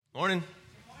Morning.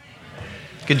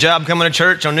 Good job coming to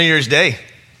church on New Year's Day.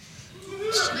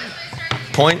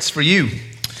 Points for you.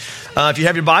 If you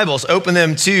have your Bibles, open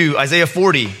them to Isaiah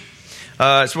 40.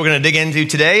 That's what we're going to dig into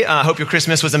today. I hope your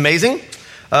Christmas was amazing.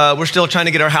 We're still trying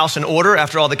to get our house in order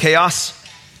after all the chaos.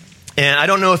 And I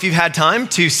don't know if you've had time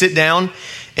to sit down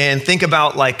and think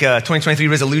about 2023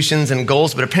 resolutions and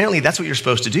goals, but apparently that's what you're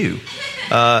supposed to do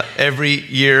every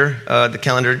year, every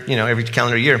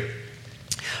calendar year.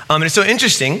 And it's so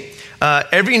interesting.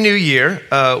 Every new year,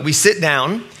 we sit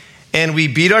down and we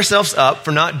beat ourselves up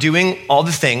for not doing all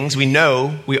the things we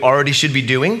know we already should be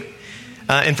doing,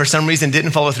 and for some reason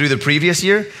didn't follow through the previous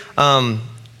year.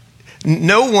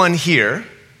 No one here,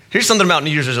 here's something about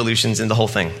New Year's resolutions and the whole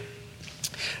thing.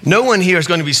 No one here is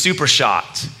going to be super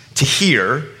shocked to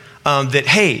hear that,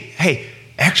 hey,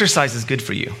 exercise is good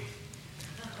for you.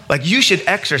 Like, you should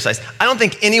exercise. I don't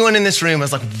think anyone in this room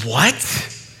is like,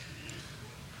 what?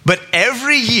 But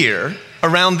every year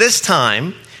around this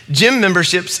time, gym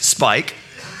memberships spike,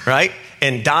 right?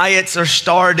 And diets are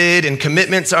started and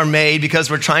commitments are made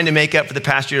because we're trying to make up for the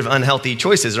past year of unhealthy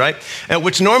choices, right?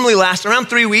 Which normally lasts around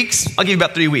 3 weeks. I'll give you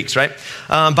about 3 weeks, right?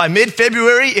 By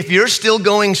mid-February, if you're still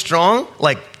going strong,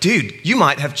 dude, you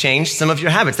might have changed some of your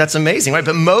habits. That's amazing, right?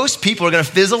 But most people are going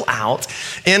to fizzle out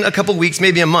in a couple weeks,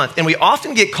 maybe a month. And we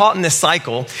often get caught in this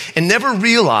cycle and never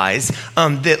realize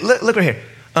that, look right here.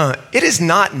 It is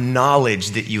not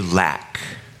knowledge that you lack.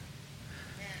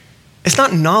 It's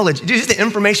not knowledge. Dude, it's the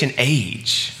information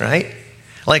age, right?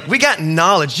 We got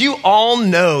knowledge. You all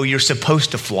know you're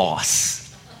supposed to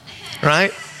floss,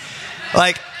 right?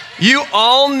 You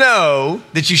all know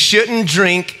that you shouldn't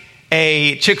drink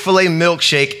a Chick-fil-A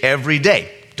milkshake every day.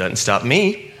 Doesn't stop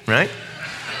me, right?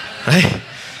 Right?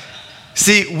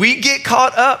 See, we get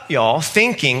caught up, y'all,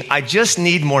 thinking, I just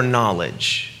need more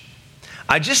knowledge.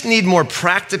 I just need more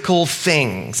practical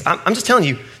things. I'm just telling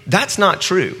you, that's not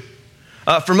true.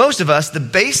 For most of us, the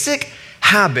basic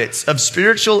habits of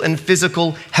spiritual and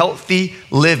physical healthy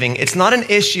living, it's not an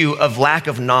issue of lack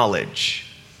of knowledge.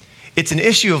 It's an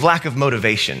issue of lack of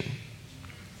motivation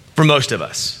for most of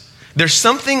us. There's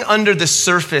something under the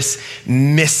surface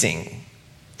missing.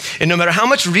 And no matter how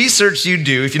much research you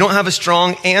do, if you don't have a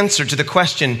strong answer to the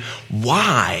question,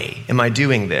 why am I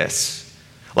doing this?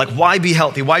 Why be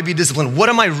healthy? Why be disciplined? What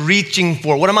am I reaching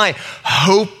for? What am I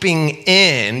hoping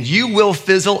in? You will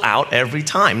fizzle out every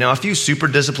time. Now, a few super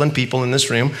disciplined people in this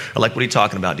room are like, what are you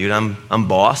talking about, dude? I'm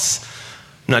boss.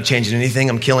 I'm not changing anything.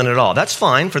 I'm killing it all. That's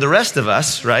fine for the rest of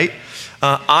us, right?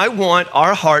 I want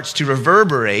our hearts to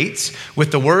reverberate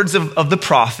with the words of the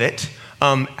prophet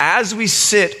as we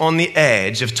sit on the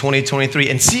edge of 2023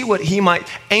 and see what he might,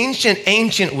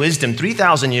 ancient wisdom,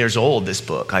 3,000 years old, this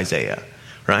book, Isaiah.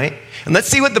 Right? And let's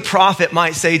see what the prophet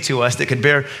might say to us that could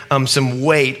bear some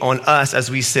weight on us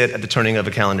as we sit at the turning of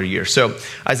a calendar year. So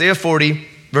Isaiah 40,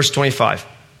 verse 25.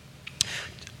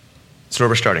 That's where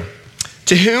we're starting.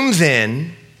 To whom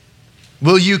then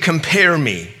will you compare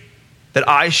me that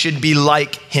I should be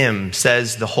like him,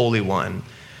 says the Holy One.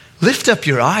 Lift up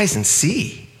your eyes and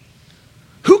see.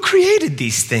 Who created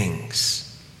these things?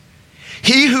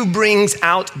 He who brings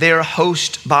out their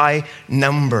host by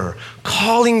number,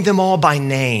 calling them all by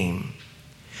name.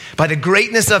 By the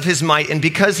greatness of his might, and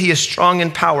because he is strong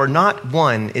in power, not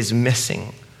one is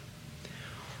missing.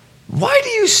 Why do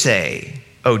you say,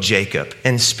 O Jacob,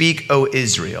 and speak, O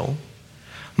Israel,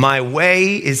 my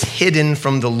way is hidden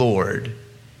from the Lord,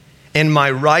 and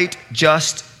my right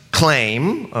just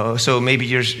claim, so maybe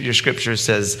your scripture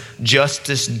says,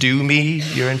 justice due me,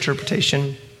 your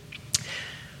interpretation.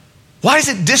 Why is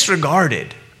it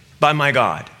disregarded by my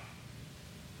God?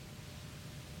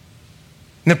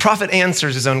 And the prophet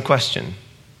answers his own question.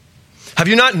 Have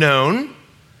you not known?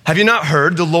 Have you not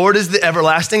heard? The Lord is the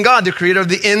everlasting God, the creator of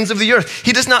the ends of the earth.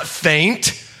 He does not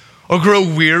faint or grow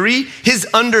weary. His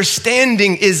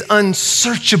understanding is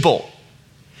unsearchable.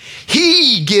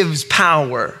 He gives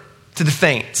power to the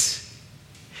faint.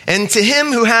 And to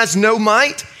him who has no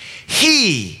might,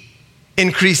 he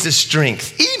increases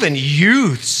strength. Even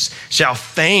youths shall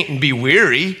faint and be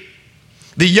weary.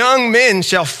 The young men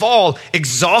shall fall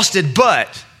exhausted,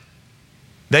 but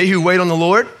they who wait on the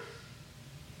Lord,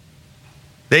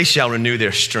 they shall renew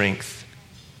their strength.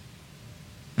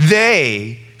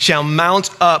 They shall mount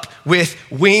up with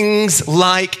wings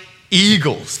like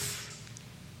eagles.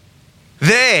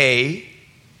 The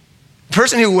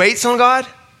person who waits on God,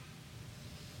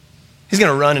 he's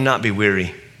going to run and not be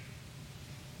weary.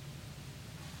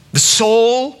 The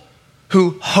soul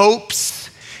who hopes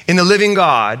in the living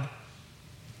God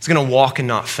is going to walk and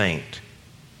not faint.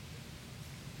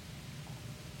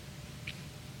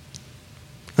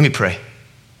 Let me pray.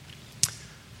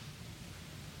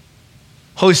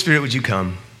 Holy Spirit, would you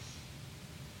come?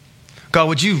 God,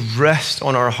 would you rest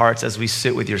on our hearts as we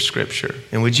sit with your scripture?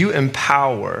 And would you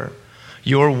empower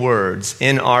your words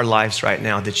in our lives right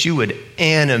now, that you would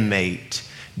animate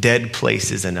dead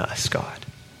places in us, God.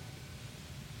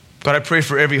 God, I pray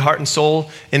for every heart and soul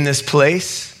in this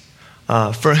place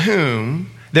for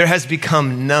whom there has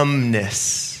become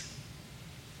numbness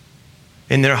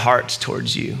in their hearts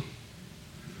towards you.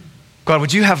 God,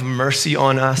 would you have mercy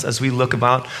on us as we look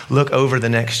over the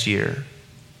next year?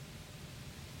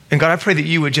 And God, I pray that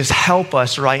you would just help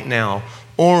us right now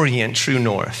orient true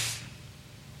north.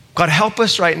 God, help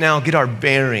us right now get our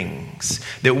bearings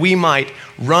that we might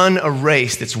run a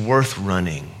race that's worth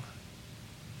running.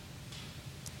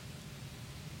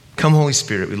 Come, Holy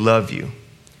Spirit, we love you.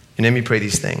 And let me pray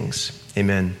these things.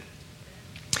 Amen.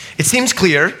 It seems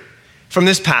clear from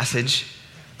this passage,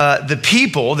 the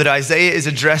people that Isaiah is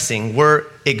addressing were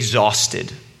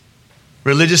exhausted.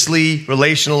 Religiously,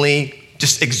 relationally,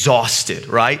 just exhausted,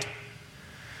 right?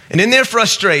 And in their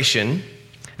frustration,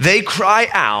 they cry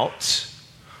out,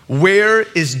 "Where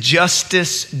is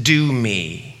justice due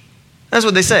me?" That's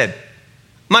what they said.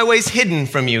 My way's hidden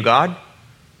from you, God.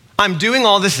 I'm doing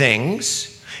all the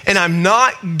things, and I'm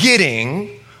not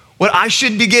getting what I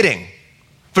should be getting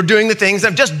for doing the things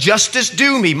that just justice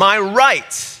due me, my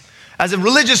rights as a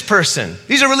religious person.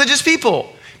 These are religious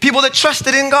people. People that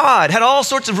trusted in God, had all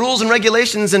sorts of rules and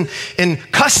regulations and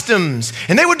customs,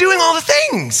 and they were doing all the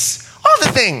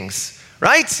things,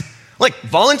 right? Like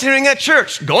volunteering at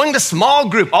church, going to small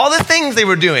group, all the things they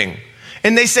were doing.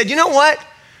 And they said, you know what?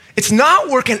 It's not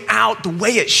working out the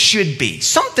way it should be.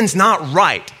 Something's not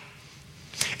right.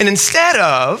 And instead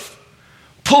of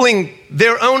pulling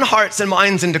their own hearts and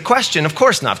minds into question, of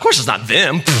course not. Of course it's not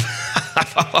them.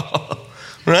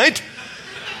 Right?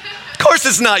 Of course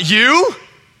it's not you.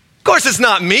 Of course it's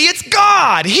not me. It's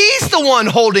God. He's the one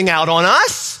holding out on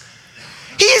us.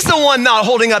 He's the one not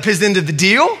holding up his end of the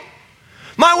deal.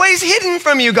 My way's hidden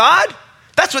from you, God.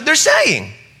 That's what they're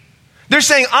saying. They're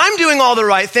saying, I'm doing all the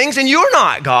right things and you're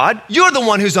not, God. You're the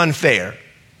one who's unfair.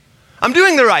 I'm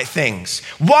doing the right things.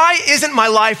 Why isn't my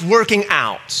life working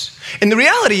out? And the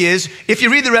reality is, if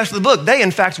you read the rest of the book, they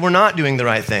in fact were not doing the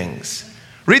right things.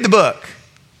 Read the book.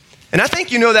 And I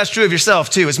think you know that's true of yourself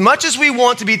too. As much as we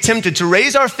want to be tempted to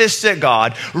raise our fists at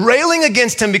God, railing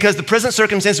against him because the present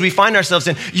circumstances we find ourselves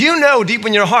in, you know deep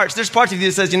in your hearts, there's parts of you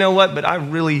that says, you know what, but I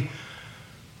really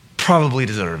probably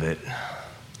deserve it.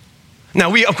 Now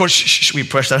we, of course, we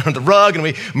push that under the rug and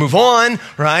we move on,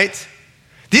 right?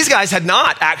 These guys had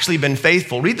not actually been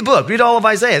faithful. Read the book, read all of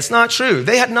Isaiah. It's not true.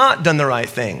 They had not done the right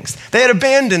things. They had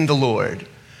abandoned the Lord.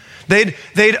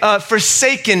 They'd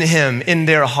forsaken him in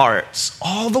their hearts,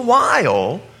 all the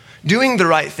while doing the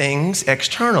right things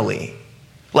externally,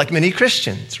 like many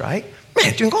Christians, right?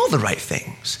 Man, doing all the right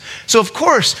things. So of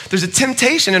course, there's a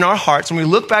temptation in our hearts when we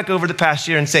look back over the past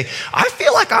year and say, I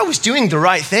feel like I was doing the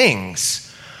right things.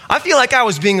 I feel like I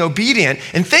was being obedient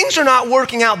and things are not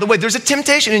working out the way. There's a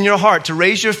temptation in your heart to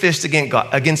raise your fist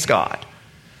against God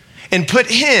and put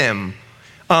him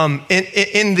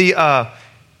in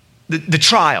the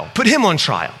trial, put him on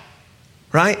trial,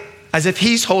 right? As if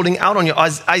he's holding out on you.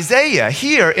 As Isaiah,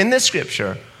 here in this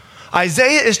scripture,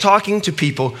 Isaiah is talking to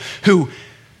people who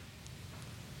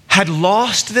had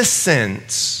lost the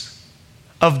sense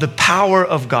of the power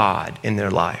of God in their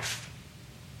life.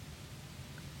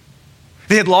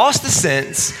 They had lost the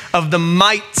sense of the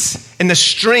might and the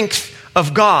strength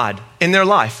of God in their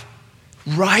life,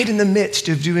 right in the midst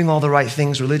of doing all the right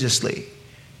things religiously.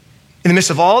 In the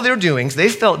midst of all their doings, they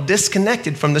felt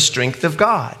disconnected from the strength of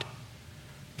God.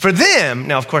 For them,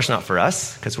 now of course not for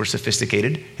us, because we're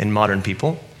sophisticated and modern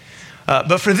people,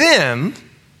 but for them,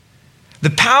 the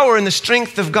power and the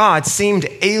strength of God seemed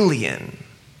alien.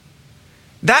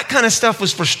 That kind of stuff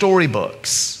was for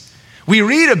storybooks. We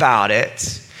read about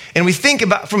it and we think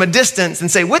about from a distance and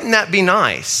say, wouldn't that be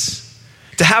nice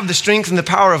to have the strength and the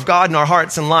power of God in our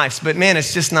hearts and lives? But man,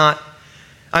 it's just not,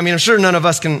 I'm sure none of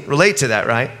us can relate to that,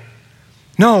 right?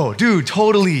 No, dude,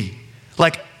 totally.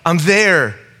 Like, I'm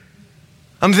there.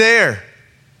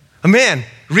 Man,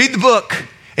 read the book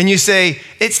and you say,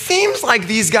 it seems like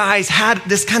these guys had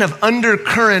this kind of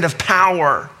undercurrent of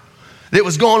power that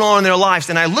was going on in their lives.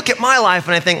 And I look at my life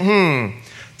and I think,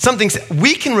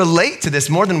 we can relate to this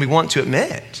more than we want to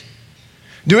admit.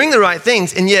 Doing the right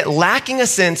things and yet lacking a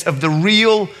sense of the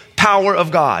real power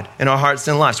of God in our hearts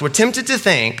and lives. We're tempted to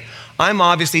think, I'm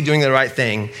obviously doing the right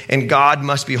thing and God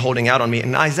must be holding out on me.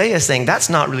 And Isaiah is saying that's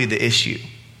not really the issue.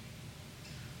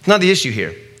 It's not the issue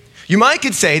here. You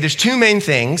could say there's two main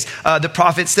things the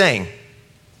prophet's saying.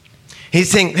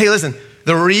 He's saying, hey, listen,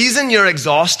 the reason you're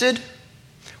exhausted,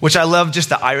 which I love just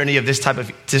the irony of this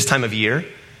time of year,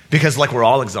 because like we're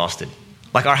all exhausted.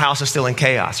 Like our house is still in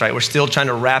chaos, right? We're still trying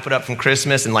to wrap it up from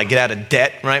Christmas and like get out of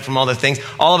debt, right? From all the things.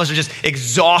 All of us are just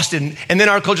exhausted. And then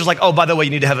our culture's like, oh, by the way,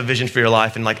 you need to have a vision for your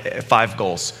life and like 5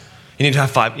 goals. You need to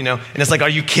have 5, And it's like, are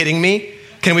you kidding me?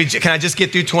 Can I just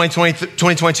get through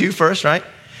 2022 first, right?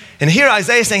 And here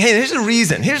Isaiah is saying, hey, here's the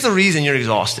reason. Here's the reason you're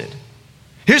exhausted.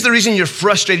 Here's the reason you're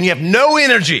frustrated and you have no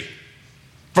energy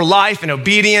for life and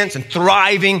obedience and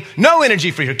thriving. No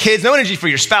energy for your kids, no energy for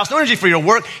your spouse, no energy for your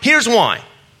work. Here's why.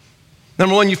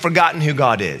 Number one, you've forgotten who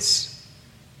God is.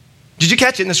 Did you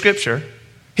catch it in the scripture?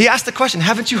 He asked the question,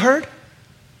 haven't you heard?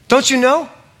 Don't you know?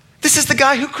 This is the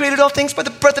guy who created all things by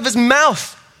the breath of his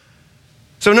mouth.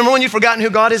 So number one, you've forgotten who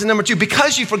God is. And number two,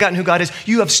 because you've forgotten who God is,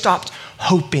 you have stopped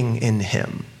hoping in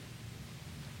him.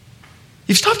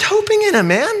 You've stopped hoping in him,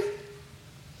 man.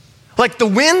 Like the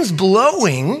wind's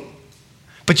blowing,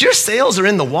 but your sails are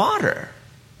in the water.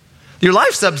 Your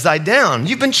life's upside down.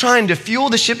 You've been trying to fuel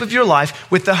the ship of your life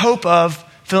with the hope of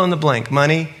fill in the blank,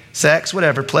 money, sex,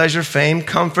 whatever, pleasure, fame,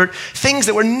 comfort, things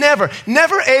that were never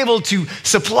able to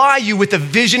supply you with a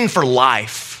vision for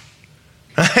life,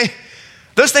 right?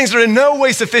 Those things are in no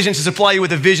way sufficient to supply you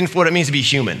with a vision for what it means to be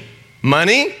human.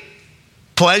 Money,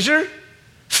 pleasure,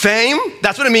 fame,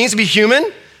 that's what it means to be human.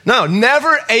 No,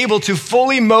 never able to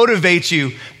fully motivate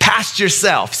you past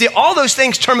yourself. See, all those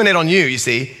things terminate on you, you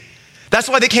see. That's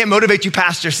why they can't motivate you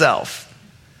past yourself.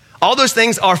 All those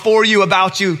things are for you,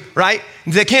 about you, right?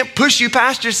 They can't push you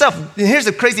past yourself. And here's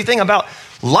the crazy thing about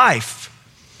life.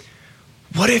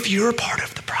 What if you're a part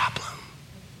of the problem?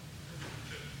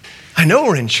 I know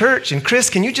we're in church, and Chris,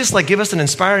 can you just like give us an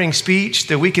inspiring speech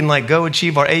that we can like go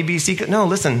achieve our ABC? No,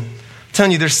 listen, I'm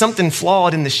telling you, there's something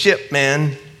flawed in the ship,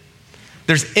 man.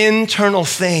 There's internal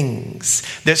things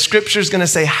that Scripture's gonna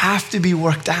say have to be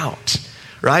worked out.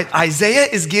 Right? Isaiah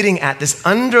is getting at this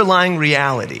underlying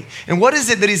reality. And what is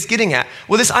it that he's getting at?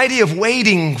 Well, this idea of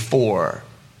waiting for.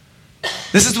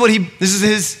 This is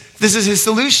his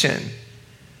solution.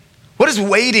 What is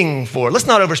waiting for? Let's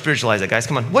not over spiritualize it, guys.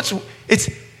 Come on. It's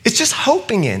just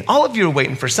hoping in. All of you are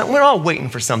waiting for something. We're all waiting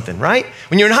for something, right?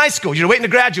 When you're in high school, you're waiting to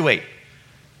graduate.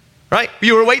 Right?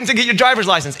 You were waiting to get your driver's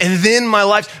license. And then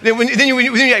when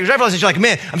you get your driver's license, you're like,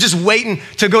 man, I'm just waiting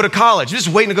to go to college. I'm just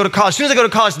waiting to go to college. As soon as I go to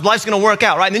college, life's going to work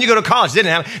out, right? And then you go to college,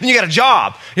 didn't happen. Then you got a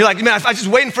job. You're like, man, I'm just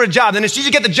waiting for a job. Then as soon as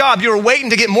you get the job, you were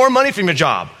waiting to get more money from your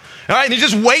job. All right? And you're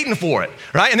just waiting for it,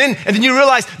 right? And then you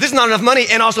realize this is not enough money.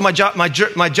 And also my job.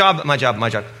 What am I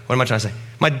trying to say?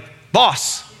 My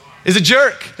boss is a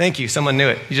jerk. Thank you. Someone knew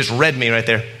it. You just read me right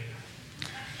there.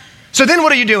 So then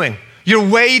what are you doing? You're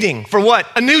waiting for what?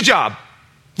 A new job,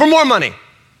 for more money.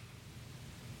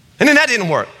 And then that didn't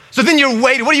work. So then you're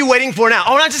waiting. What are you waiting for now?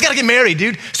 Oh, I just got to get married,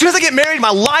 dude. As soon as I get married, my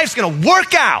life's going to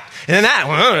work out. And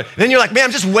then you're like, man,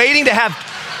 I'm just waiting to have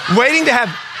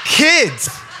kids,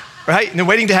 right? And then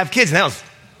waiting to have kids. And that was,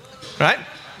 right?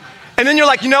 And then you're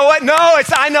like, you know what? No,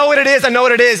 I know what it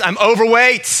is. I'm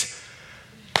overweight.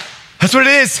 That's what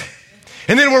it is.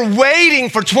 And then we're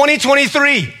waiting for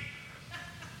 2023.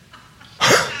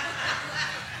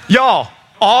 Y'all,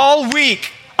 all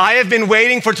week, I have been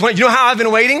waiting for you know how I've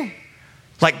been waiting?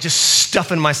 Like just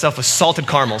stuffing myself with salted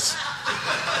caramels.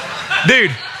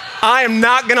 Dude, I am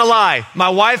not gonna lie. My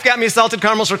wife got me salted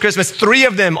caramels for Christmas. 3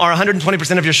 of them are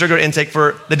 120% of your sugar intake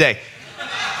for the day.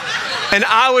 And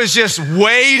I was just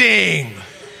waiting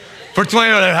for 20,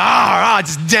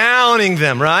 just downing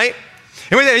them, right?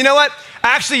 And we say, you know what?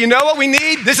 Actually, you know what we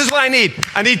need? This is what I need.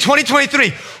 I need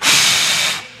 2023.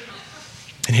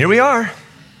 And here we are.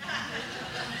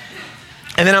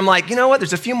 And then I'm like, you know what?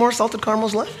 There's a few more salted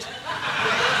caramels left.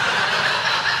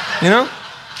 You know?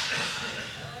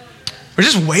 We're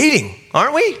just waiting,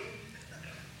 aren't we?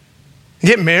 You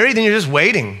get married, then you're just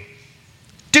waiting.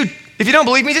 Dude, if you don't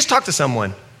believe me, just talk to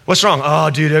someone. What's wrong? Oh,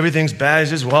 dude, everything's bad.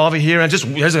 It's just over here. I'm just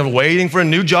waiting for a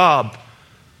new job.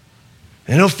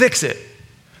 And it'll fix it.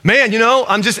 Man, you know,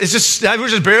 we're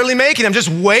just barely making it. I'm just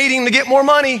waiting to get more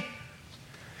money.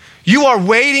 You are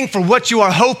waiting for what you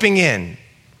are hoping in.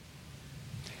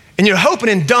 And you're hoping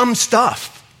in dumb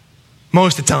stuff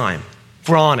most of the time, if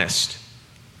we're honest.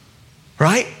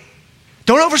 Right?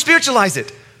 Don't over-spiritualize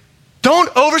it. Don't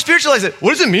over-spiritualize it.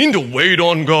 What does it mean to wait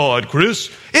on God,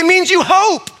 Chris? It means you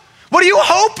hope. What are you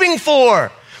hoping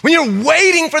for? When you're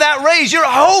waiting for that raise, you're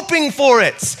hoping for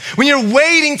it. When you're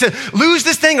waiting to lose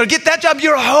this thing or get that job,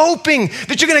 you're hoping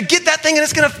that you're going to get that thing and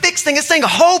it's going to fix things. It's saying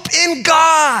hope in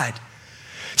God.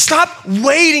 Stop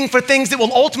waiting for things that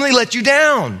will ultimately let you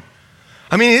down.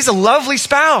 I mean, he's a lovely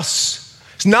spouse.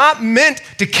 It's not meant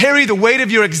to carry the weight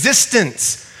of your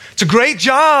existence. It's a great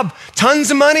job,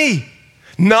 tons of money.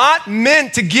 not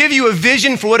meant to give you a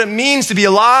vision for what it means to be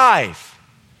alive.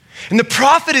 And the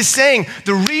prophet is saying,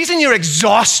 the reason you're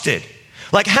exhausted,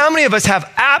 like how many of us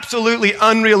have absolutely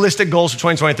unrealistic goals for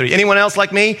 2023? Anyone else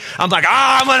like me? I'm like,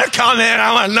 I'm gonna come in,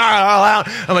 I'm gonna knock it all out,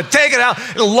 I'm gonna take it out.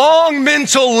 A long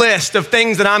mental list of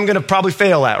things that I'm gonna probably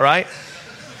fail at, right?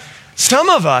 Some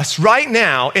of us right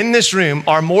now in this room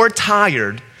are more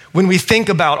tired when we think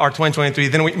about our 2023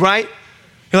 than we, right?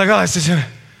 You're like, oh, it's just,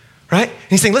 right? And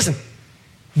he's saying, listen,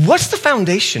 what's the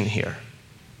foundation here?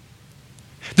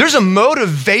 There's a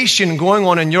motivation going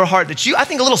on in your heart that I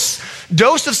think a little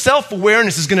dose of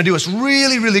self-awareness is gonna do us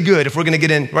really, really good if we're gonna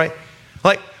get in, right?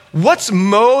 Like, what's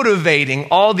motivating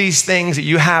all these things that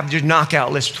you have your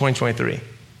knockout list for 2023?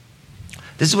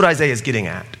 This is what Isaiah is getting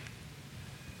at.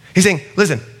 He's saying,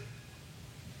 listen,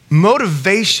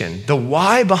 motivation, the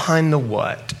why behind the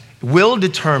what, will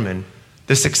determine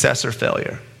the success or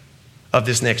failure of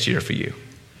this next year for you.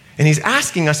 And he's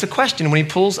asking us a question when he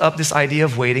pulls up this idea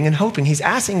of waiting and hoping. He's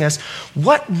asking us,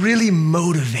 what really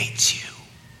motivates you?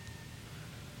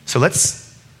 So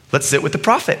let's sit with the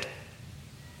prophet.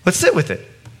 Let's sit with it.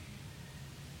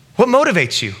 What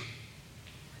motivates you?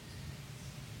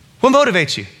 What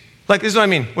motivates you? Like, this is what I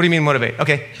mean. What do you mean motivate?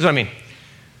 Okay, this is what I mean.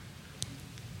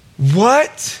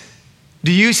 What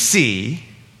do you see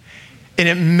and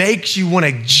it makes you want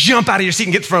to jump out of your seat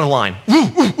and get in front of the line? Woo,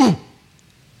 woo, woo.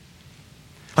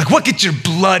 Like, what gets your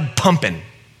blood pumping?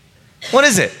 What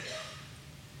is it?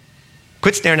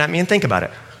 Quit staring at me and think about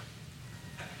it.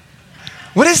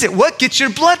 What is it? What gets your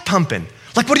blood pumping?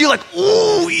 Like, what are you like,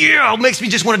 oh, yeah, it makes me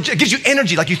just want to, it gives you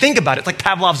energy. Like, you think about it. It's like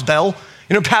Pavlov's bell.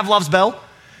 You know Pavlov's bell?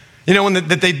 You know when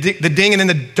the ding and then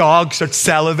the dog starts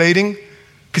salivating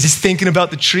because he's thinking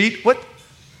about the treat? What?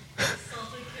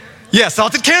 Salted caramel. Yeah,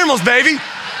 salted caramels, baby.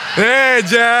 Hey,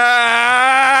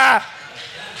 Jack.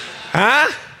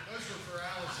 Huh?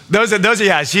 Those are,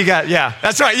 yeah, she got, yeah,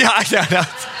 that's right, yeah,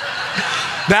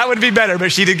 that would be better, but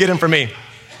she did get them for me.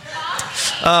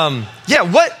 Yeah,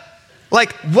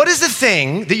 what is the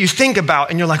thing that you think about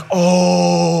and you're like,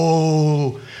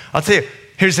 oh, I'll tell you,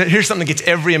 here's something that gets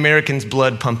every American's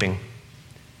blood pumping.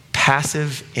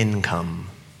 Passive income.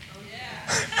 Oh,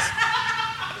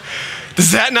 yeah.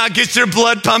 Does that not get your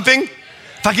blood pumping?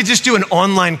 If I could just do an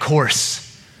online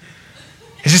course,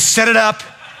 just set it up,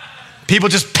 people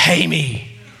just pay me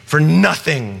for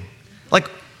nothing. Like,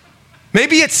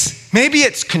 maybe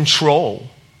it's control.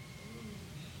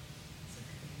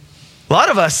 A lot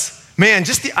of us, man,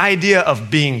 just the idea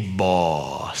of being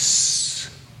boss.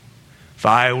 If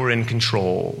I were in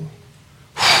control,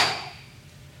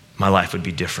 my life would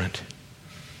be different,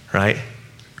 right?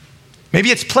 Maybe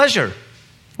it's pleasure.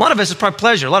 A lot of us is probably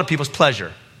pleasure. A lot of people's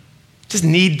pleasure. Just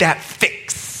need that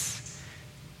fix.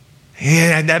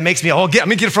 Yeah, that makes me, I'm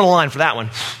gonna get in front of the line for that one.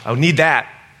 I would need that.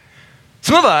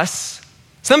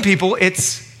 Some people,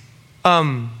 it's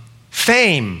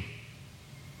fame,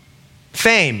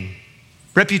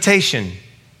 reputation,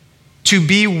 to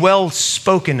be well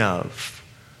spoken of.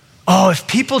 Oh, if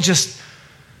people just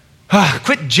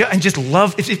and just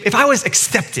love, if I was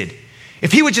accepted,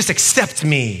 if he would just accept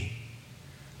me,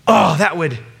 oh, that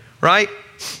would, right?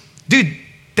 Dude,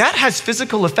 that has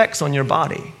physical effects on your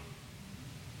body.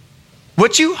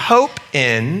 What you hope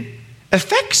in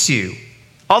affects you.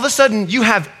 All of a sudden, you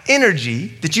have energy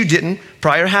that you didn't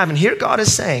prior have. And here God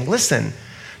is saying, listen,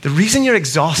 the reason you're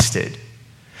exhausted,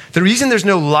 the reason there's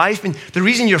no life, and the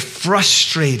reason you're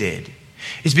frustrated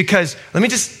is because,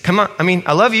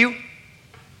 I love you.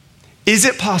 Is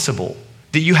it possible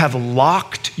that you have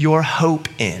locked your hope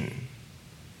in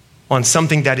on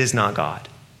something that is not God?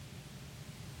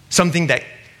 Something that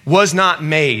was not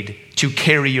made to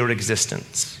carry your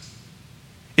existence?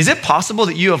 Is it possible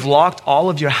that you have locked all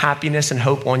of your happiness and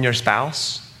hope on your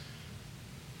spouse?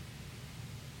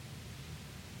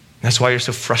 That's why you're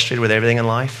so frustrated with everything in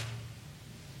life?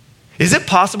 Is it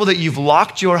possible that you've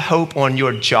locked your hope on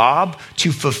your job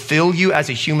to fulfill you as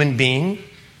a human being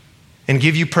and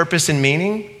give you purpose and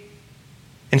meaning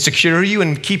and secure you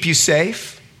and keep you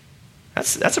safe?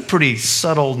 That's a pretty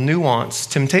subtle, nuanced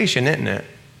temptation, isn't it?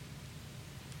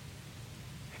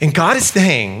 And God is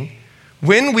saying,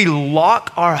 when we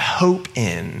lock our hope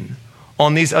in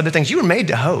on these other things, you were made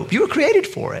to hope. You were created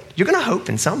for it. You're going to hope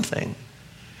in something.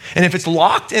 And if it's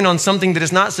locked in on something that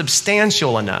is not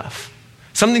substantial enough,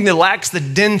 something that lacks the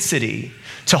density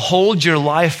to hold your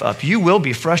life up, you will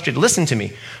be frustrated. Listen to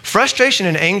me. Frustration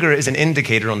and anger is an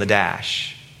indicator on the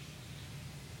dash.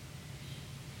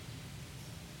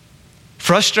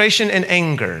 Frustration and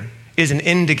anger is an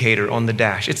indicator on the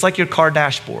dash. It's like your car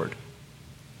dashboard.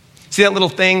 See that little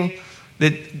thing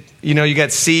that, you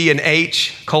got C and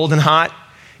H, cold and hot?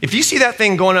 If you see that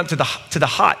thing going up to the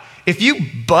hot, if you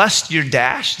bust your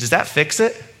dash, does that fix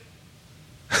it?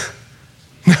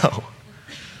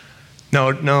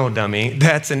 No, dummy.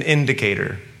 That's an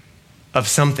indicator of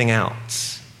something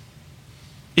else.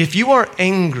 If you are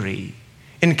angry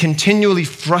and continually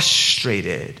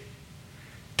frustrated,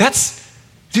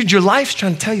 dude, your life's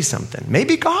trying to tell you something.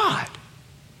 Maybe God.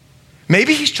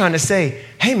 Maybe he's trying to say,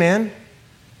 hey man,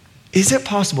 is it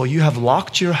possible you have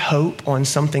locked your hope on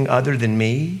something other than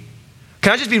me?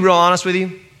 Can I just be real honest with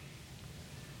you?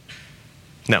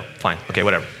 No, fine. Okay,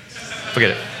 whatever.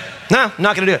 Forget it. No, I'm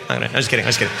not going to do it. I'm just kidding.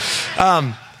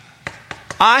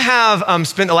 I have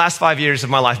spent the last 5 years of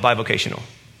my life bivocational.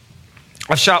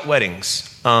 I've shot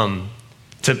weddings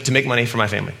to make money for my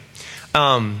family.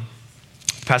 The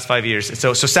past 5 years.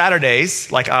 So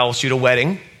Saturdays, like I'll shoot a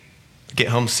wedding, get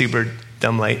home super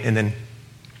dumb late, and then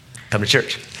come to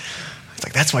church. It's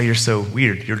like, that's why you're so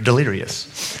weird. You're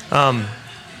delirious.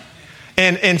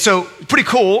 And so pretty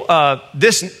cool.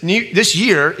 This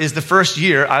year is the first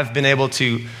year I've been able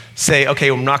to say, okay,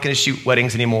 I'm not going to shoot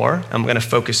weddings anymore. I'm going to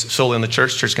focus solely on the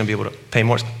church. Church is going to be able to pay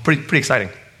more. It's pretty exciting.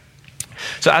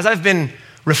 So as I've been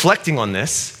reflecting on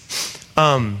this,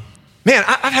 man,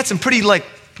 I've had some pretty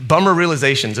bummer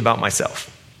realizations about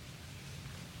myself.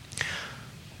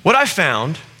 What I've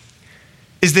found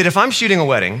is that if I'm shooting a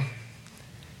wedding,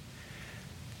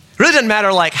 it really doesn't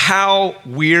matter how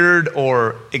weird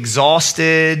or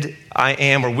exhausted I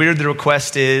am or weird the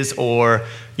request is, or,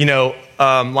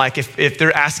 if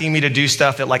they're asking me to do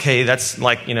stuff that hey, that's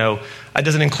it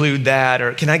doesn't include that,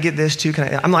 or can I get this too?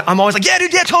 I'm always like, yeah,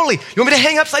 dude, yeah, totally. You want me to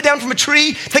hang upside down from a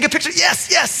tree, take a picture?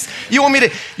 Yes. You want me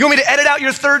to edit out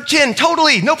your third chin?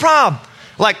 Totally, no problem.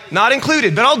 Not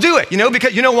included, but I'll do it,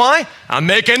 because you know why? I'm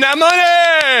making that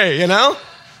money,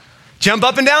 Jump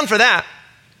up and down for that.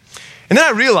 And then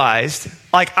I realized,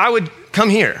 I would come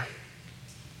here.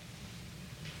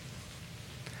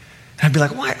 And I'd be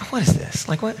like, what is this?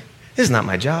 What? This is not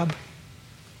my job.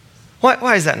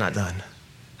 Why is that not done?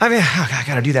 I mean, I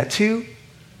got to do that too.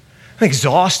 I'm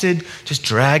exhausted, just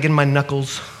dragging my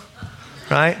knuckles,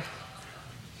 right?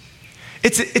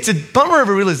 It's a bummer of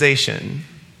a realization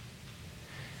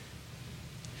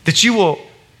that you will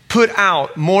put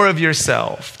out more of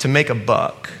yourself to make a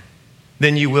buck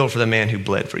than you will for the man who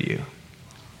bled for you.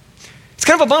 It's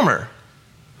kind of a bummer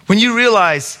when you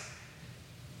realize,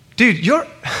 dude,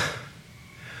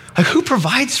 who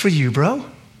provides for you, bro?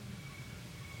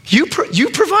 You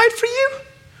provide for you?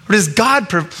 Or does God,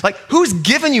 who's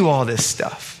given you all this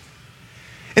stuff?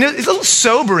 And it's a little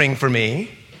sobering for me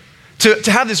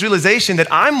to have this realization that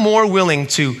I'm more willing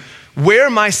to wear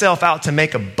myself out to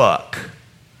make a buck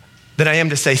than I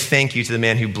am to say thank you to the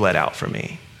man who bled out for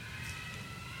me.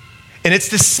 And it's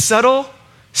this subtle,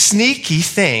 sneaky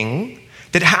thing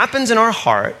that happens in our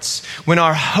hearts when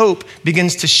our hope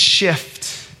begins to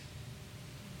shift.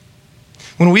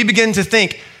 When we begin to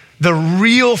think the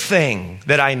real thing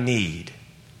that I need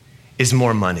is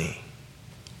more money.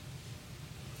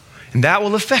 And that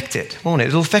will affect it, won't it?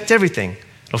 It'll affect everything.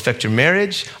 It'll affect your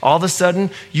marriage. All of a sudden,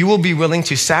 you will be willing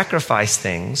to sacrifice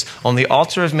things on the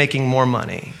altar of making more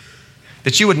money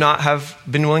that you would not have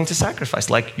been willing to sacrifice,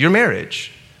 like your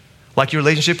marriage, like your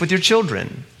relationship with your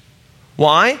children.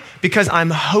 Why? Because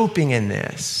I'm hoping in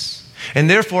this, and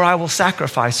therefore I will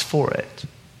sacrifice for it.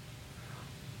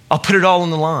 I'll put it all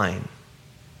on the line.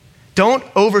 Don't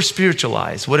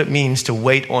over-spiritualize what it means to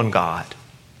wait on God.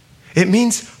 It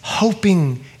means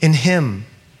hoping in Him,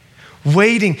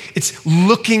 waiting. It's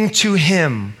looking to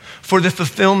Him for the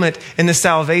fulfillment and the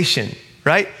salvation,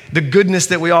 right? The goodness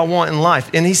that we all want in life.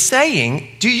 And He's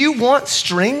saying, do you want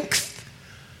strength?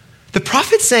 The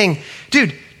prophet's saying,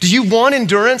 dude, do you want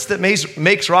endurance that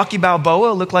makes Rocky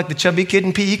Balboa look like the chubby kid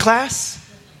in PE class?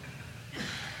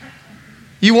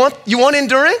 You want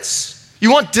endurance?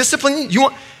 You want discipline?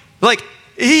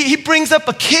 He brings up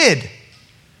a kid.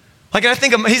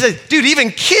 He says, dude,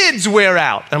 even kids wear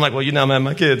out. And I'm like, well, you know, man,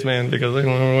 my kids, man, because they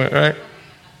want to wear, right?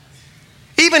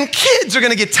 Even kids are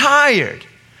going to get tired.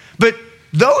 But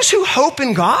those who hope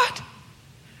in God,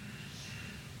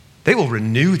 they will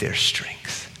renew their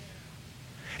strength.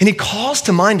 And He calls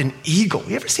to mind an eagle.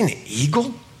 You ever seen an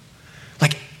eagle?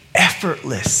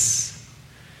 Effortless.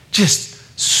 Just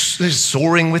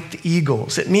soaring with the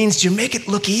eagles. It means you make it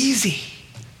look easy.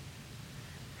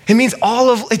 It means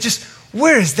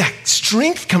where is that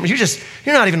strength coming?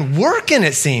 You're not even working,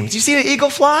 it seems. You see an eagle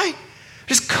fly?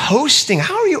 Just coasting.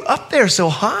 How are you up there so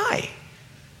high?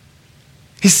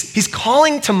 He's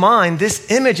calling to mind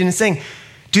this image and saying,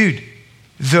 dude,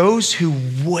 those who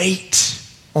wait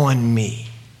on me,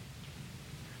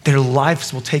 their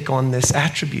lives will take on this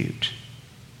attribute.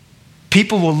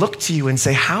 People will look to you and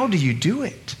say, how do you do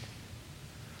it?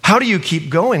 How do you keep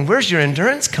going? Where's your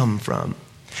endurance come from?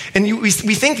 And we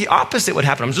think the opposite would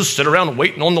happen. I'm just sit around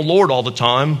waiting on the Lord all the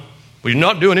time. Well, you're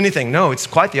not doing anything. No, it's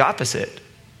quite the opposite.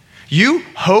 You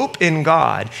hope in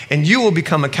God, and you will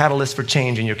become a catalyst for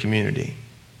change in your community.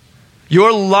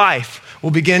 Your life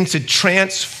will begin to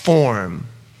transform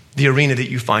the arena that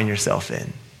you find yourself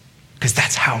in, because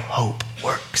that's how hope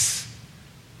works.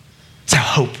 That's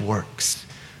how hope works.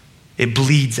 It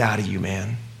bleeds out of you,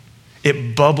 man.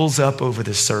 It bubbles up over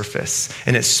the surface,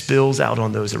 and it spills out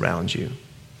on those around you.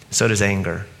 So does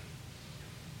anger,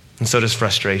 and so does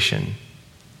frustration.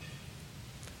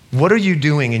 What are you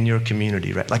doing in your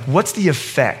community, right? Like, what's the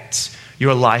effect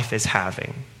your life is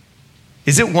having?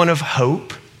 Is it one of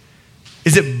hope?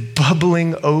 Is it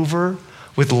bubbling over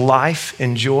with life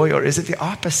and joy, or is it the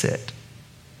opposite?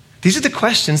 These are the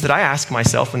questions that I ask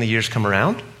myself when the years come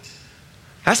around.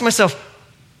 I ask myself,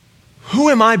 who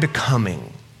am I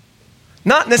becoming?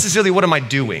 Not necessarily what am I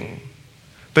doing,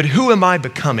 but who am I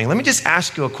becoming? Let me just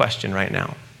ask you a question right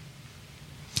now.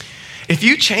 If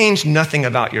you change nothing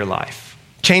about your life,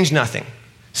 change nothing,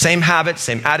 same habits,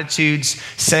 same attitudes,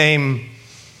 same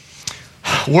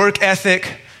work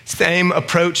ethic, same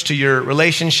approach to your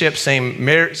relationship, same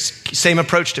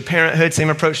approach to parenthood, same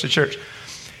approach to church,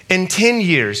 in 10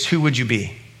 years, who would you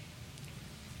be?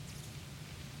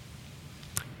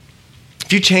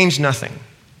 If you change nothing.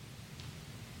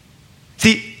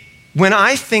 See, when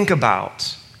I think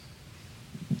about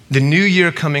the new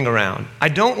year coming around, I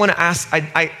don't want to ask,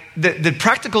 the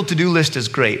practical to-do list is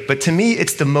great, but to me,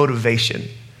 it's the motivation.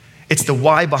 It's the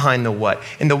why behind the what.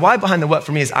 And the why behind the what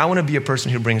for me is I want to be a person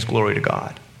who brings glory to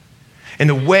God. And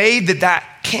the way that that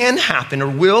can happen or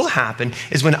will happen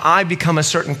is when I become a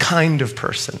certain kind of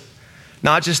person,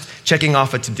 not just checking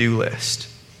off a to-do list.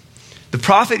 The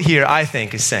prophet here, I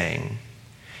think, is saying,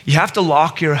 you have to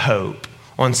lock your hope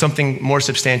on something more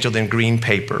substantial than green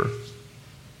paper,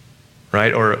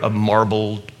 right? Or a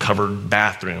marble-covered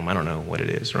bathroom. I don't know what it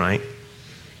is, right?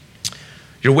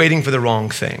 You're waiting for the wrong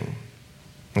thing,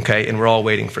 okay? And we're all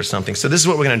waiting for something. So this is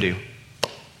what we're going to do.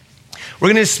 We're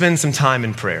going to spend some time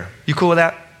in prayer. You cool with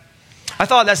that? I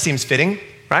thought that seems fitting,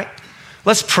 right?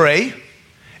 Let's pray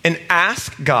and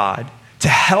ask God to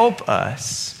help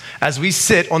us as we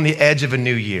sit on the edge of a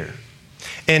new year.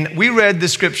 And we read the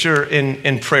scripture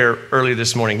in prayer earlier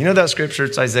this morning. You know that scripture?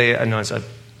 It's Isaiah, I know it's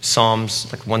Psalms,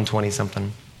 like 120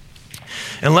 something.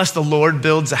 Unless the Lord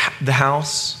builds the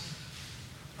house,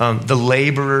 the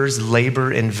laborers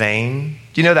labor in vain.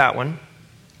 Do you know that one?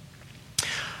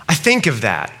 I think of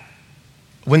that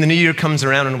when the new year comes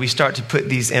around and we start to put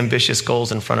these ambitious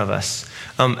goals in front of us.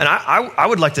 And I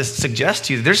would like to suggest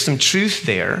to you that there's some truth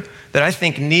there that I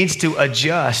think needs to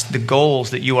adjust the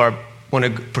goals that you want to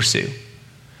pursue.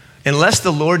 Unless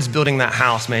the Lord's building that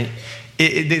house, man,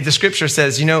 the scripture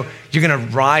says, you know, you're going to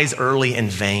rise early in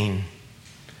vain.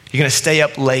 You're going to stay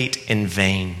up late in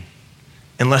vain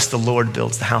unless the Lord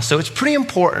builds the house. So it's pretty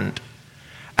important,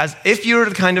 as if you're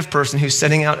the kind of person who's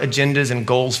setting out agendas and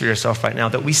goals for yourself right now,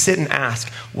 that we sit and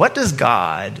ask, what does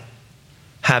God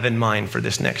have in mind for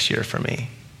this next year for me?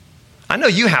 I know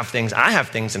you have things, I have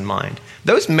things in mind.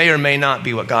 Those may or may not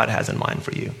be what God has in mind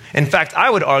for you. In fact, I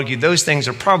would argue those things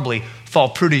are probably fall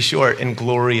pretty short in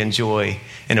glory and joy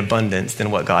and abundance than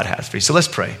what God has for you. So let's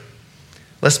pray.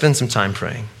 Let's spend some time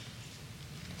praying.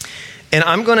 And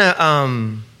I'm going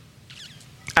to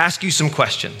ask you some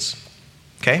questions,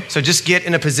 okay? So just get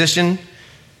in a position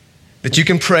that you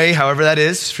can pray, however that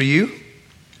is for you.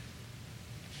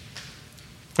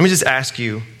 Let me just ask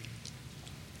you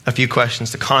a few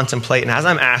questions to contemplate. And as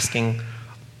I'm asking,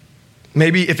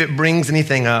 maybe if it brings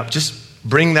anything up, just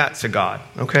bring that to God,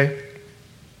 okay?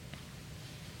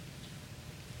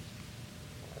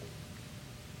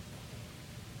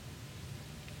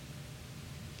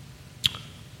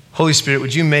 Holy Spirit,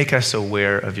 would you make us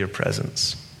aware of your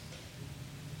presence?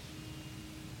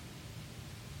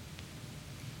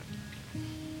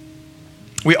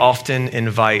 We often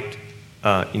invite,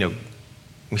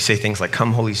 we say things like,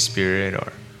 come Holy Spirit,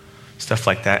 or stuff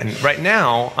like that. And right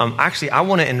now, actually, I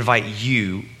want to invite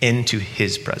you into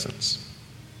his presence.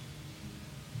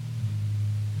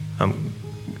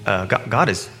 God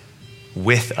is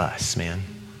with us, man.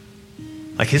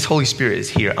 Like his Holy Spirit is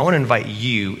here. I want to invite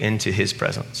you into his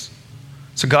presence.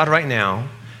 So God, right now,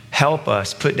 help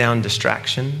us put down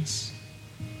distractions.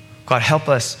 God, help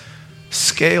us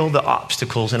scale the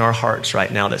obstacles in our hearts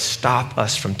right now that stop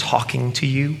us from talking to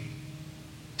you,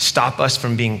 stop us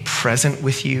from being present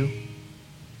with you.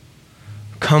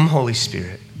 Come, Holy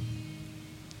Spirit.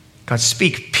 God,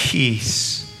 speak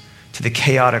peace to the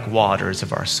chaotic waters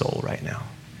of our soul right now.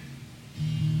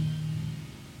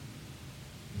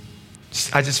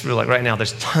 I just feel like right now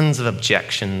there's tons of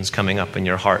objections coming up in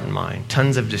your heart and mind,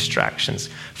 tons of distractions.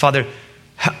 Father,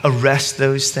 arrest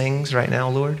those things right now,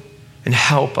 Lord, and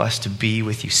help us to be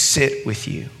with you, sit with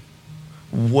you,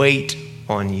 wait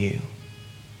on you.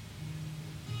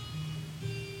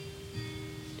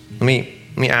 Let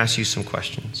me ask you some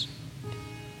questions.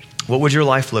 What would your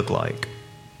life look like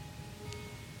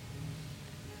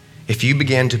if you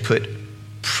began to put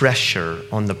pressure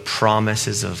on the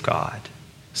promises of God?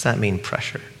 Does that mean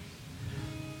pressure?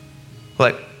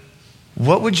 Like,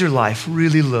 what would your life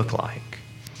really look like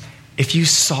if you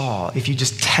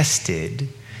just tested,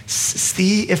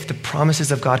 see if the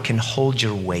promises of God can hold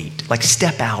your weight, like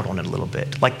step out on it a little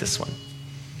bit, like this one.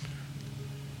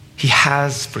 He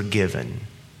has forgiven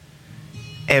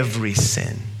every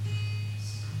sin.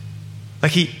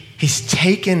 Like he's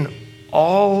taken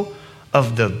all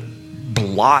of the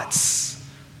blots,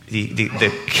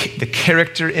 the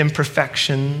character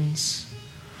imperfections,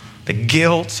 the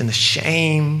guilt and the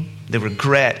shame, the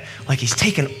regret. Like he's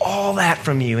taken all that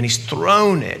from you and he's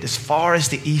thrown it as far as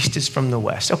the east is from the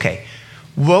west. Okay,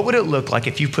 what would it look like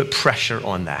if you put pressure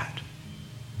on that?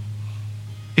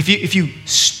 If you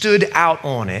stood out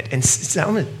on it and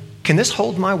said, can this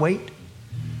hold my weight?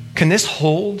 Can this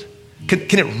hold?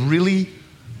 Can it really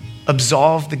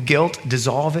absolve the guilt,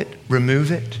 dissolve it,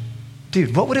 remove it?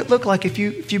 Dude, what would it look like if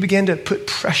you began to put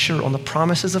pressure on the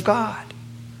promises of God?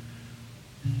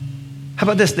 How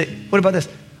about this? What about this?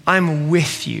 I'm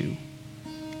with you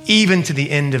even to the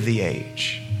end of the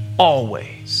age,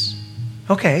 always.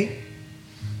 Okay.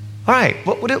 All right,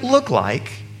 what would it look like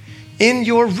in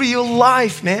your real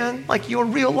life, man? Like your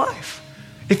real life.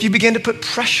 If you begin to put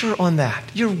pressure on that,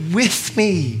 you're with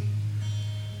me.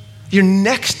 You're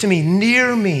next to me,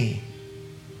 near me.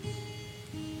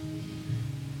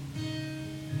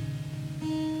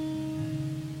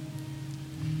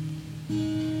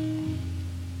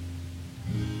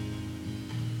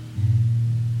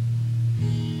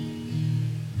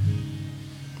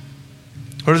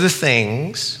 What are the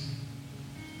things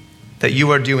that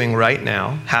you are doing right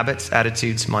now, habits,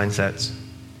 attitudes, mindsets,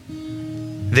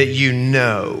 that you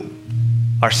know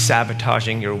are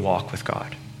sabotaging your walk with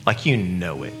God? Like you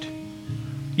know it.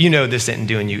 You know this isn't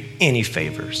doing you any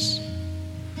favors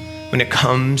when it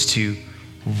comes to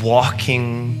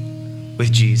walking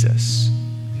with Jesus.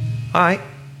 All right.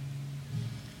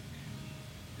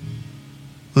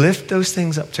 Lift those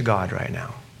things up to God right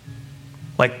now.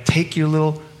 Like take your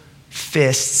little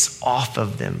fists off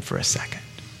of them for a second.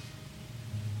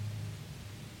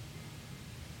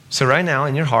 So right now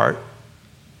in your heart,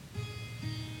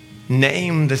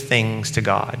 name the things to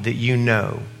God that you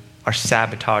know are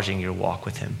sabotaging your walk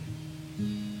with him.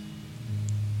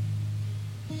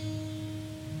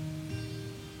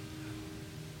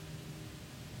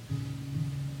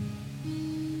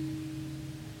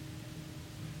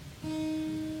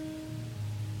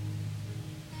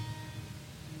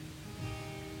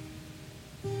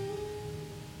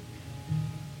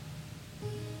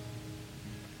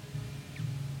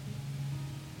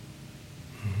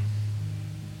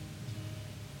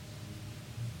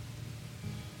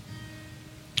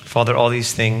 Father, all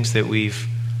these things that we've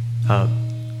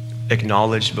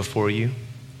acknowledged before you,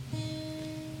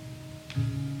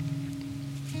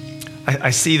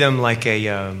 I see them like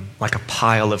a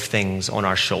pile of things on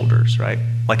our shoulders, right?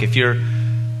 Like if your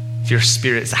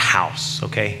spirit is a house,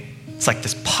 okay? It's like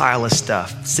this pile of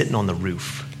stuff sitting on the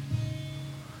roof.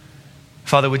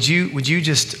 Father, would you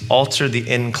just alter the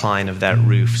incline of that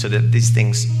roof so that these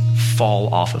things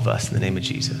fall off of us in the name of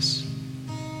Jesus?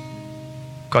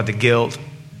 God, the guilt,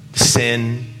 the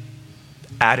sin,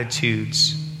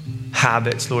 attitudes,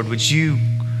 habits, Lord, would you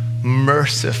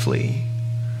mercifully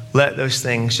let those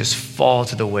things just fall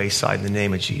to the wayside in the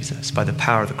name of Jesus by the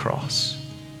power of the cross?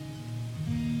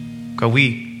 God,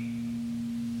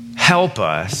 help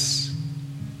us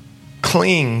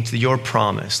cling to your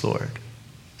promise, Lord,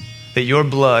 that your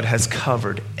blood has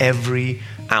covered every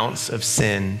ounce of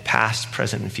sin, past,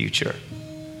 present, and future.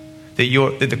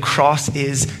 That the cross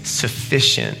is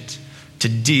sufficient to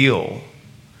deal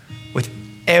with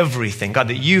everything. God,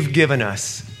 that you've given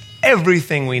us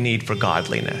everything we need for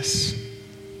godliness.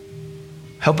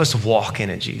 Help us walk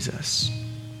in it, Jesus.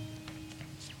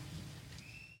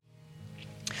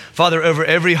 Father, over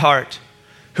every heart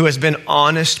who has been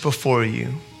honest before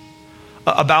you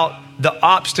about the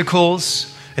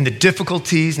obstacles and the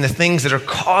difficulties and the things that are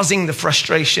causing the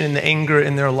frustration and the anger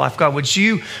in their life, God, would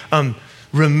you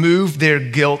remove their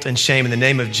guilt and shame in the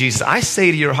name of Jesus? I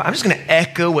say to your heart, I'm just going to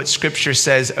echo what Scripture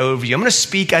says over you. I'm going to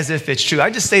speak as if it's true. I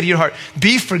just say to your heart,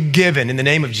 be forgiven in the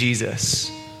name of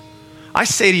Jesus. I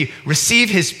say to you, receive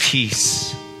his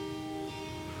peace.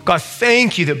 God,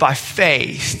 thank you that by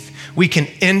faith, we can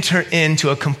enter into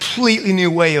a completely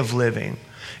new way of living.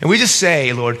 And we just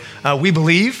say, Lord, we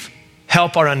believe,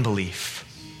 help our unbelief.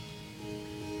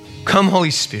 Come,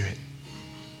 Holy Spirit.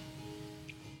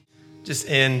 Just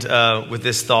end with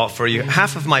this thought for you.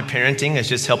 Half of my parenting is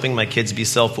just helping my kids be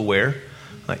self-aware.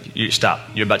 Like, stop.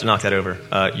 You're about to knock that over.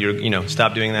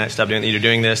 Stop doing that. Stop doing that. You're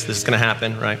doing this. This is going to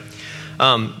happen, right?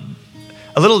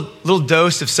 A little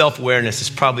dose of self-awareness is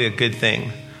probably a good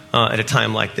thing at a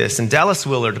time like this. And Dallas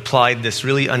Willard applied this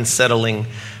really unsettling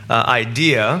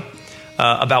idea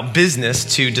about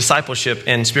business to discipleship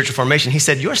and spiritual formation. He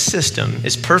said, your system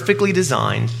is perfectly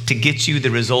designed to get you the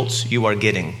results you are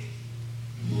getting.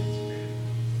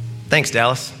 Thanks,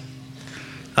 Dallas.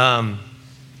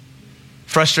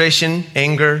 Frustration,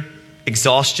 anger,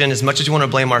 exhaustion, as much as you want to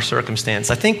blame our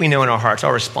circumstance, I think we know in our hearts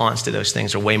our response to those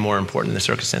things are way more important than the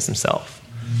circumstance themselves,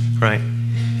 right?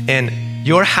 And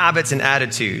your habits and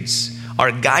attitudes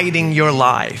are guiding your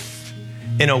life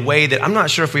in a way that I'm not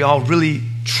sure if we all really,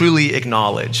 truly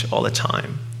acknowledge all the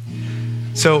time.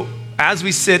 So as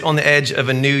we sit on the edge of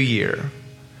a new year,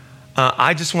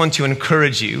 I just want to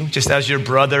encourage you, just as your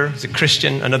brother, as a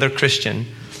Christian, another Christian,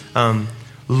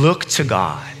 look to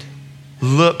God.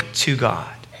 Look to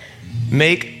God.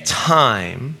 Make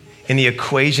time in the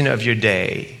equation of your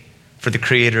day for the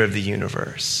creator of the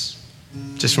universe.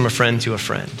 Just from a friend to a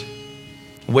friend.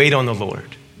 Wait on the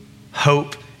Lord.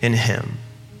 Hope in him.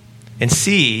 And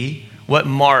see what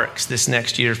marks this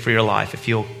next year for your life. If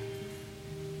you'll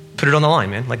put it on the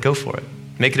line, man, like go for it.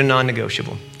 Make it a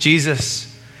non-negotiable. Jesus,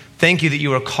 thank you that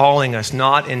you are calling us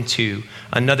not into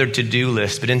another to-do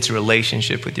list, but into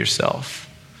relationship with yourself.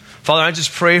 Father, I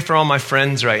just pray for all my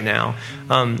friends right now,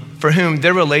 for whom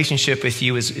their relationship with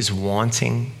you is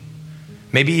wanting,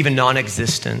 maybe even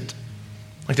non-existent.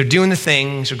 Like they're doing the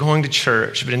things, they're going to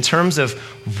church, but in terms of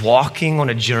walking on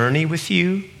a journey with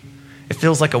you, it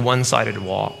feels like a one-sided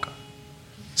walk.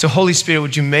 So Holy Spirit,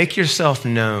 would you make yourself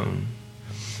known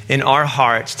in our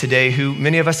hearts today, who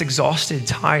many of us exhausted,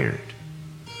 tired.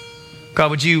 God,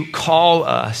 would you call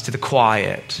us to the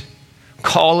quiet?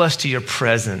 Call us to your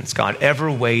presence, God,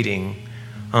 ever waiting,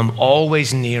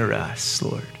 always near us,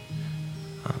 Lord.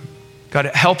 God,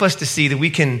 help us to see that we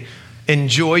can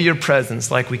enjoy your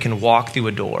presence like we can walk through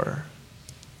a door.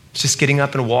 It's just getting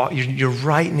up and walk. You're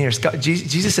right near us. God,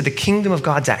 Jesus said the kingdom of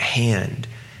God's at hand.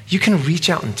 You can reach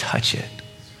out and touch it.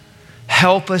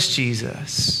 Help us,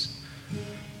 Jesus.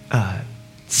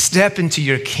 Step into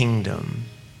your kingdom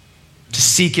to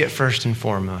seek it first and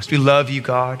foremost. We love you,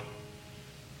 God.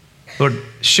 Lord,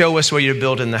 show us where you're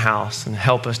building the house and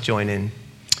help us join in. In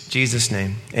Jesus'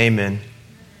 name, amen.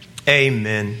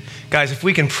 Amen. Guys, if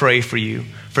we can pray for you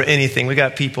for anything, we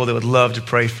got people that would love to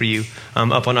pray for you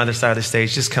up on either side of the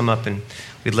stage. Just come up and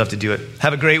we'd love to do it.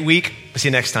 Have a great week. We'll see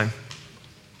you next time.